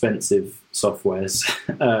various expensive softwares.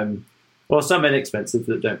 Well, some inexpensive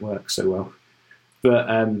that don't work so well. But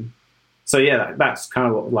that's kind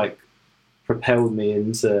of what like propelled me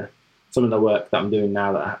into some of the work that I'm doing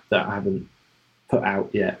now that I haven't put out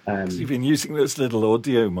yet. So you've been using those little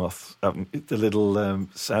audio moths, the little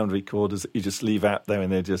sound recorders that you just leave out there,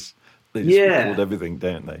 and they just record everything,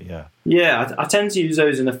 don't they? Yeah, I tend to use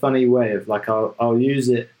those in a funny way of like I'll use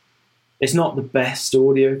it. It's not the best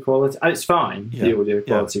audio quality. It's fine, the audio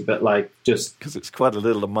quality, but like just because it's quite a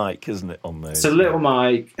little mic, isn't it? On those, it's a little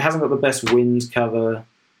mic. It hasn't got the best wind cover,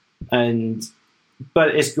 but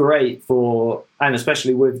it's great for, and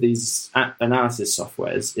especially with these analysis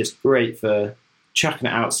softwares, it's great for chucking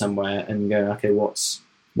it out somewhere and going, okay, what's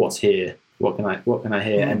here? What can I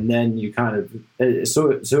hear? And then you kind of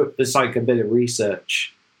it's like a bit of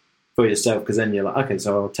research for yourself, because then you're like, okay,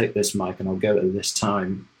 so I'll take this mic and I'll go at this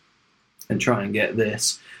time and try and get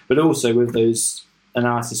this. But also with those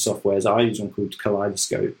analysis softwares, I use one called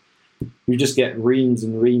Kaleidoscope. You just get reams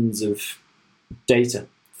and reams of data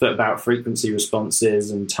about frequency responses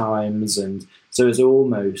and times, and so it's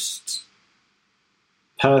almost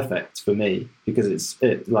perfect for me because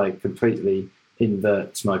it like completely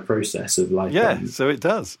inverts my process of like so it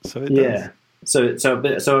does. So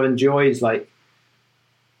I've enjoyed like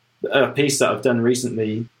a piece that I've done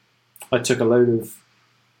recently. I took a load of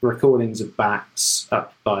recordings of bats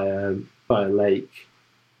up by a lake,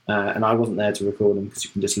 and I wasn't there to record them because you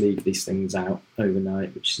can just leave these things out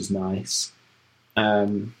overnight, which is nice.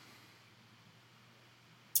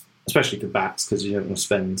 Especially for bats, because you don't want to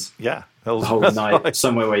spend the whole night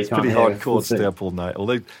somewhere where you can't hear. It's pretty hardcore to stay up all night,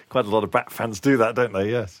 although quite a lot of bat fans do that, don't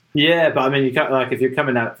they? Yes. Yeah, but I mean, you can't, like, if you're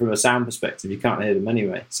coming at it from a sound perspective, you can't hear them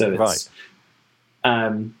anyway. So it's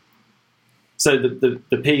so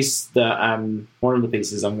the piece that one of the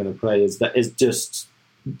pieces I'm going to play is just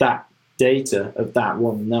that data of that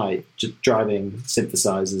one night, just driving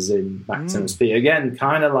synthesizers in Mac 10 SP. Again,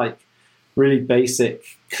 kind of like really basic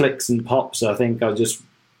clicks and pops. I think I just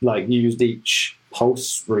like used each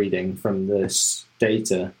pulse reading from this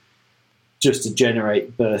data just to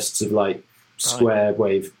generate bursts of like square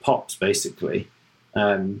wave pops, basically,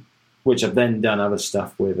 which I've then done other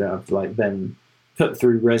stuff with. I've like then put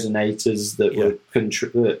through resonators that were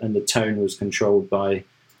and the tone was controlled by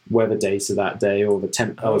weather data that day, or the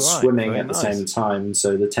temp. I was swimming at the same time,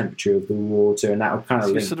 so the temperature of the water, and that would kind of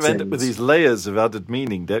you sort of end up with these layers of added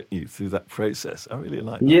meaning, don't you, through that process? I really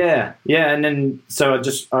like that. Yeah, and then so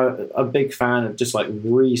I'm a big fan of just like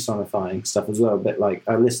re-sonifying stuff as well. But like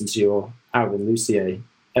I listened to your Alvin Lucier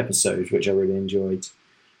episode, which I really enjoyed,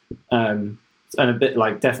 and a bit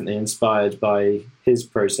like definitely inspired by his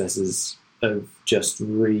processes of just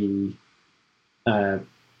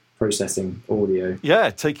processing audio. Yeah,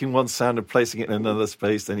 taking one sound and placing it in another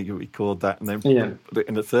space, then you can record that and then put it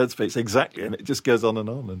in a third space. Exactly, and it just goes on.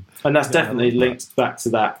 And that's definitely linked back to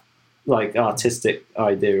that like artistic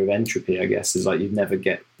idea of entropy, I guess, is like you'd never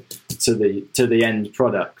get to the end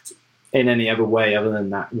product in any other way other than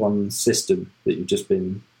that one system that you've just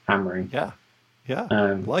been hammering. Yeah,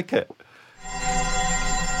 like it.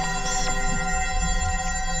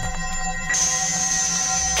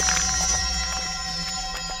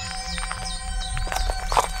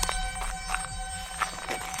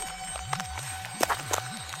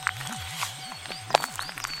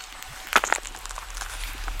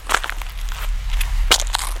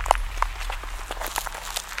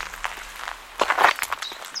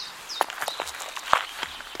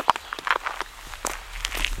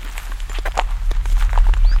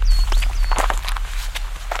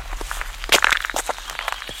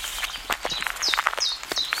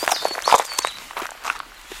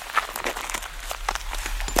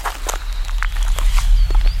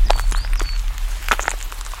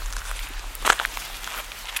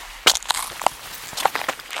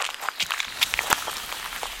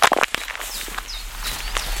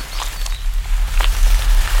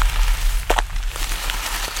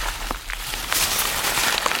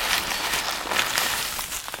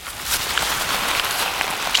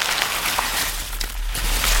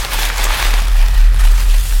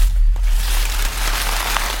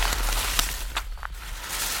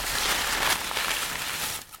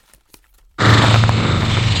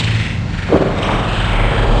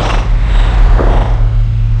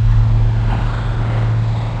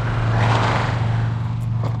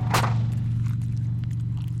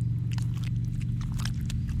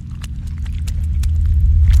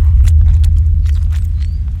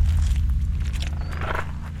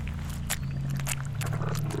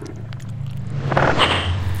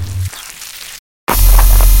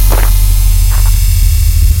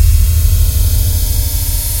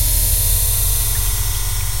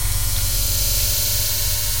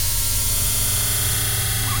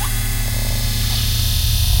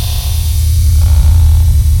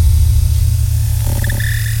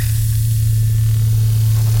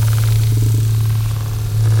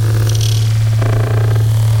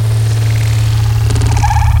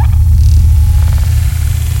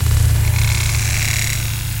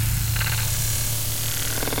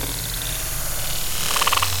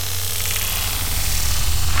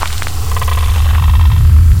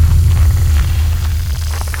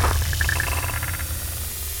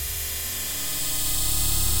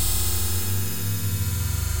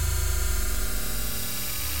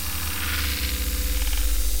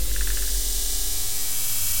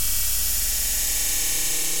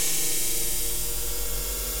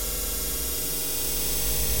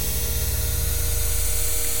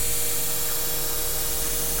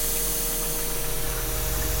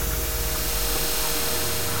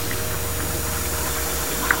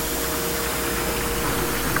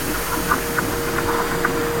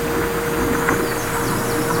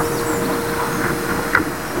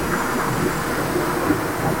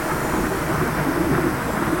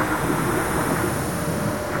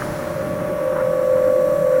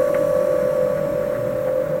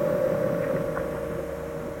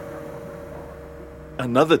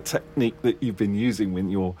 another technique that you've been using when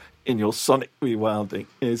you're in your sonic rewilding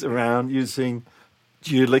is around using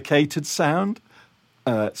geolocated sound,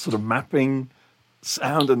 sort of mapping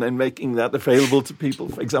sound and then making that available to people,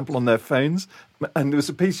 for example, on their phones. And there was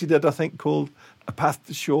a piece you did, I think, called A Path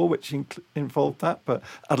to Shore, which involved that. But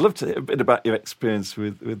I'd love to hear a bit about your experience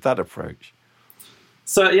with that approach.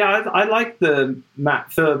 So, yeah, I like the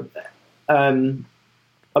map. For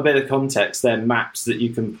a bit of context, they're maps that you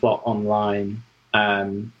can plot online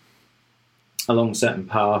along certain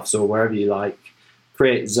paths or wherever you like,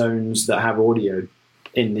 create zones that have audio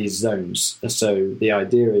in these zones. So the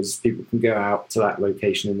idea is people can go out to that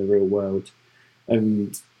location in the real world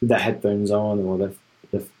and with their headphones on or their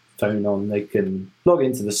phone on, they can log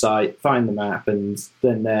into the site, find the map, and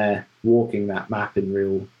then they're walking that map in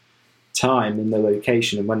real time in the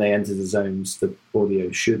location. And when they enter the zones, the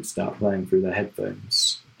audio should start playing through their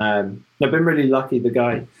headphones. I've been really lucky. The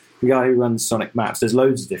guy who runs Sonic Maps, there's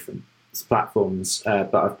loads of different platforms,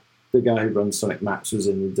 but the guy who runs Sonic Maps was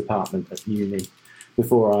in the department at uni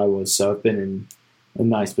before I was, so I've been in a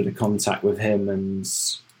nice bit of contact with him and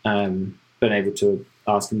been able to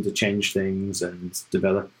ask him to change things and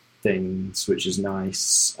develop things, which is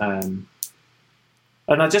nice. And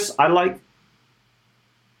I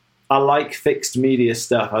like fixed media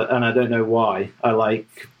stuff, and I don't know why. I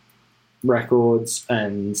like records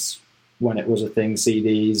and, when it was a thing,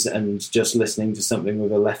 CDs, and just listening to something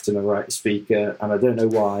with a left and a right speaker, and I don't know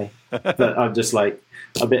why, but I'm just like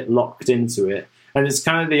a bit locked into it. And it's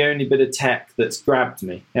kind of the only bit of tech that's grabbed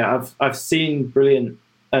me. Yeah, I've seen brilliant,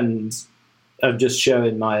 and I'm just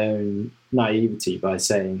showing my own naivety by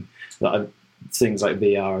saying that things like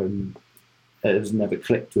VR has never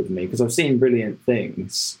clicked with me, because I've seen brilliant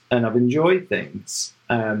things and I've enjoyed things.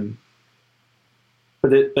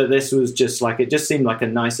 But this was just like, it just seemed like a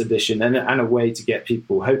nice addition and a way to get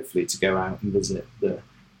people, hopefully, to go out and visit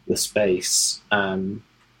the space.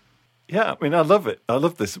 Yeah, I mean, I love it. I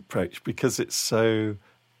love this approach because it's so,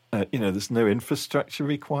 there's no infrastructure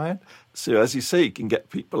required. So, as you say, you can get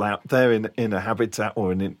people out there in a habitat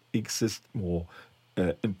or in an ecosystem or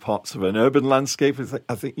in parts of an urban landscape, as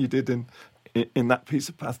I think you did in that piece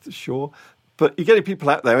of Path to Shore. But you're getting people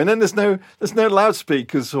out there, and then there's no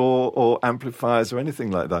loudspeakers or amplifiers or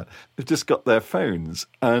anything like that. They've just got their phones,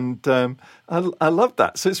 and I love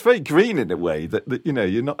that. So it's very green in a way that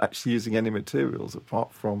you're not actually using any materials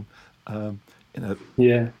apart from the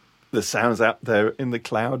sounds out there in the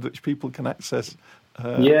cloud which people can access.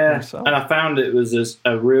 Themselves. And I found it was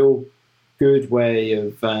a real good way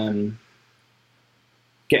of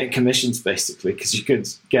getting commissions, basically, because you could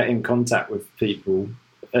get in contact with people.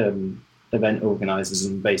 Event organizers,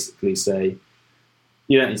 and basically say,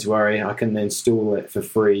 you don't need to worry, I can install it for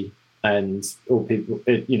free, and all people,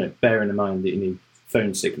 bearing in mind that you need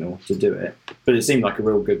phone signal to do it. But it seemed like a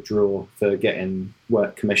real good draw for getting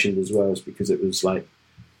work commissioned as well, because it was like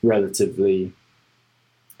relatively,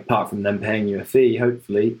 apart from them paying you a fee,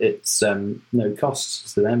 hopefully it's no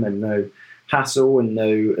costs to them and no hassle, and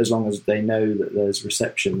as long as they know that there's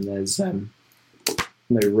reception, there's no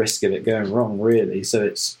risk of it going wrong, really. So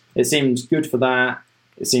it seems good for that.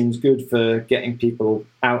 It seems good for getting people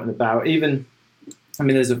out and about.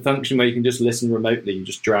 There's a function where you can just listen remotely. You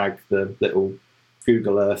just drag the little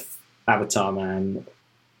Google Earth avatar man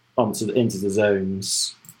into the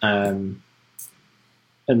zones and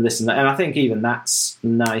listen. And I think even that's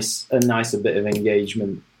nice, a nicer bit of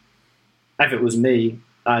engagement. If it was me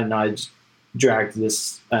and I'd dragged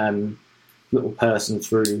this little person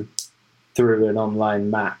through an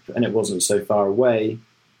online map and it wasn't so far away,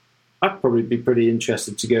 I'd probably be pretty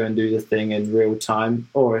interested to go and do the thing in real time.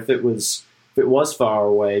 Or if it was far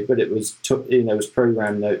away, but it was was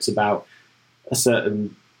program notes about a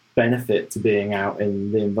certain benefit to being out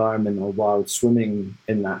in the environment or wild swimming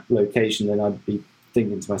in that location, then I'd be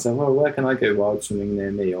thinking to myself, well, where can I go wild swimming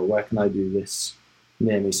near me, or where can I do this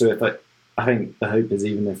near me? So I think the hope is,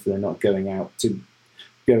 even if they're not going out to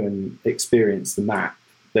go and experience the map,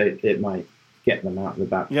 it might get them out of the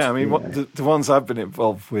back. Yeah, I mean, the ones I've been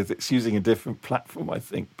involved with, it's using a different platform, I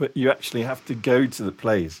think, but you actually have to go to the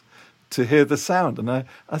place to hear the sound. And I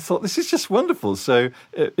thought, this is just wonderful. So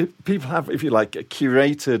if people have, if you like, a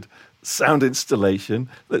curated sound installation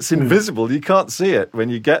that's invisible, you can't see it when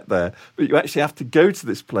you get there, but you actually have to go to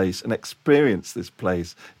this place and experience this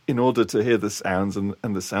place in order to hear the sounds and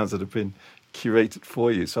the sounds that have been curated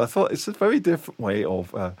for you. So I thought it's a very different way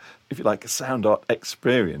of, if you like, a sound art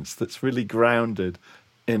experience that's really grounded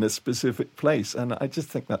in a specific place. And I just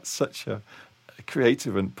think that's such a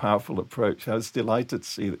creative and powerful approach. I was delighted to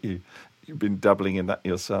see that you've been dabbling in that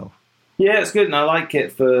yourself. Yeah, it's good, and I like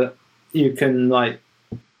it you can like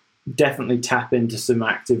definitely tap into some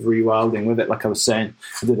active rewilding with it. Like I was saying,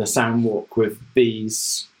 I did a sound walk with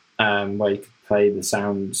bees, where you could play the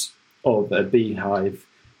sounds of a beehive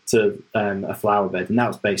to a flower bed, and that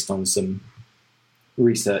was based on some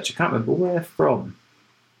research. I can't remember where from,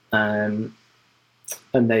 and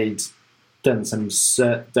they'd done some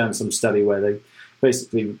study where they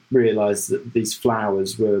basically realised that these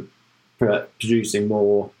flowers were producing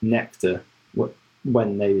more nectar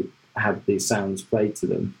when they had these sounds played to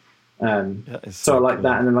them. So I like cool.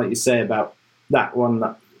 that. And then, like you say about that one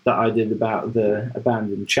that I did about the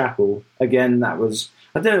abandoned chapel, again, that was,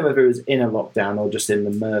 I don't know whether it was in a lockdown or just in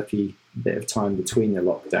the murky bit of time between the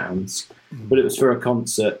lockdowns, but it was for a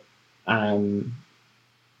concert. And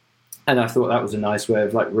I thought that was a nice way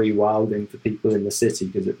of like rewilding for people in the city,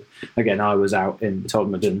 because again, I was out in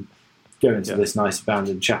Todmorden going to this nice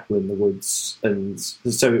abandoned chapel in the woods, and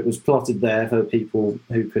so it was plotted there for people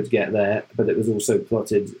who could get there, but it was also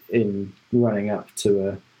plotted in running up to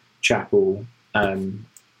a chapel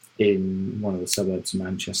in one of the suburbs of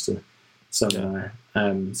Manchester somewhere,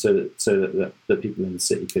 so that the people in the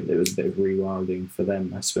city could, there was a bit of rewilding for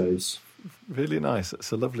them, I suppose. Really nice.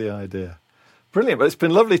 It's a lovely idea. Brilliant. Well, it's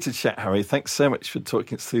been lovely to chat, Harry. Thanks so much for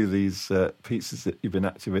talking us through these pieces that you've been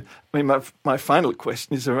active with. I mean, my final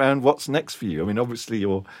question is around what's next for you. I mean, obviously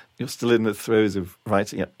you're still in the throes of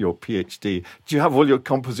writing up your PhD. Do you have all your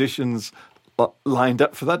compositions lined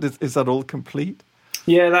up for that? Is that all complete?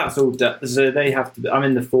 Yeah, that's all done. So they have to. I'm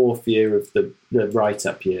in the 4th year of the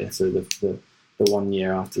write-up year, so the 1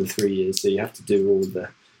 year after the 3 years. So you have to do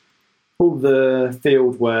all the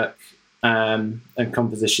field work and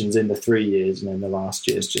compositions in the 3 years, and then the last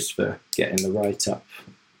year is just for getting the write-up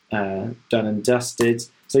done and dusted.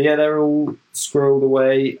 So yeah, they're all squirreled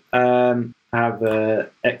away. I have an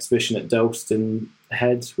exhibition at Dalston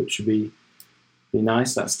Head, which would be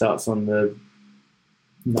nice. That starts on the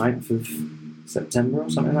 9th of September or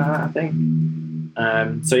something like that, I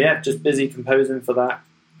think. So yeah, just busy composing for that.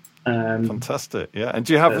 Fantastic, yeah. And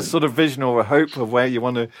do you have a sort of vision or a hope of where you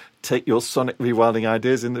want to take your sonic rewilding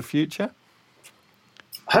ideas in the future?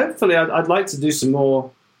 Hopefully, I'd like to do some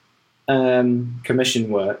more commission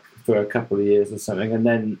work for a couple of years or something, and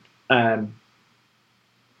then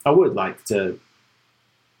I would like to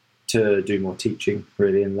do more teaching,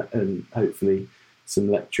 really, and hopefully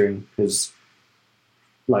some lecturing, because,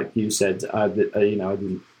 like you said, I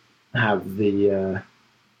didn't have the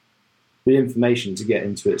information to get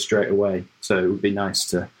into it straight away, so it would be nice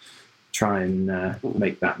to try and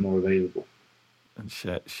make that more available and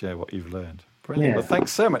share what you've learned. Brilliant. Yeah. Well,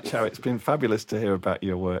 thanks so much, Harry. It's been fabulous to hear about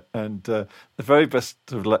your work, and the very best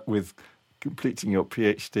of luck with completing your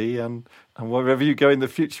PhD and wherever you go in the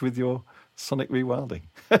future with your sonic rewilding.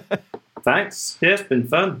 Thanks. Yeah, it's been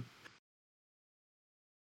fun.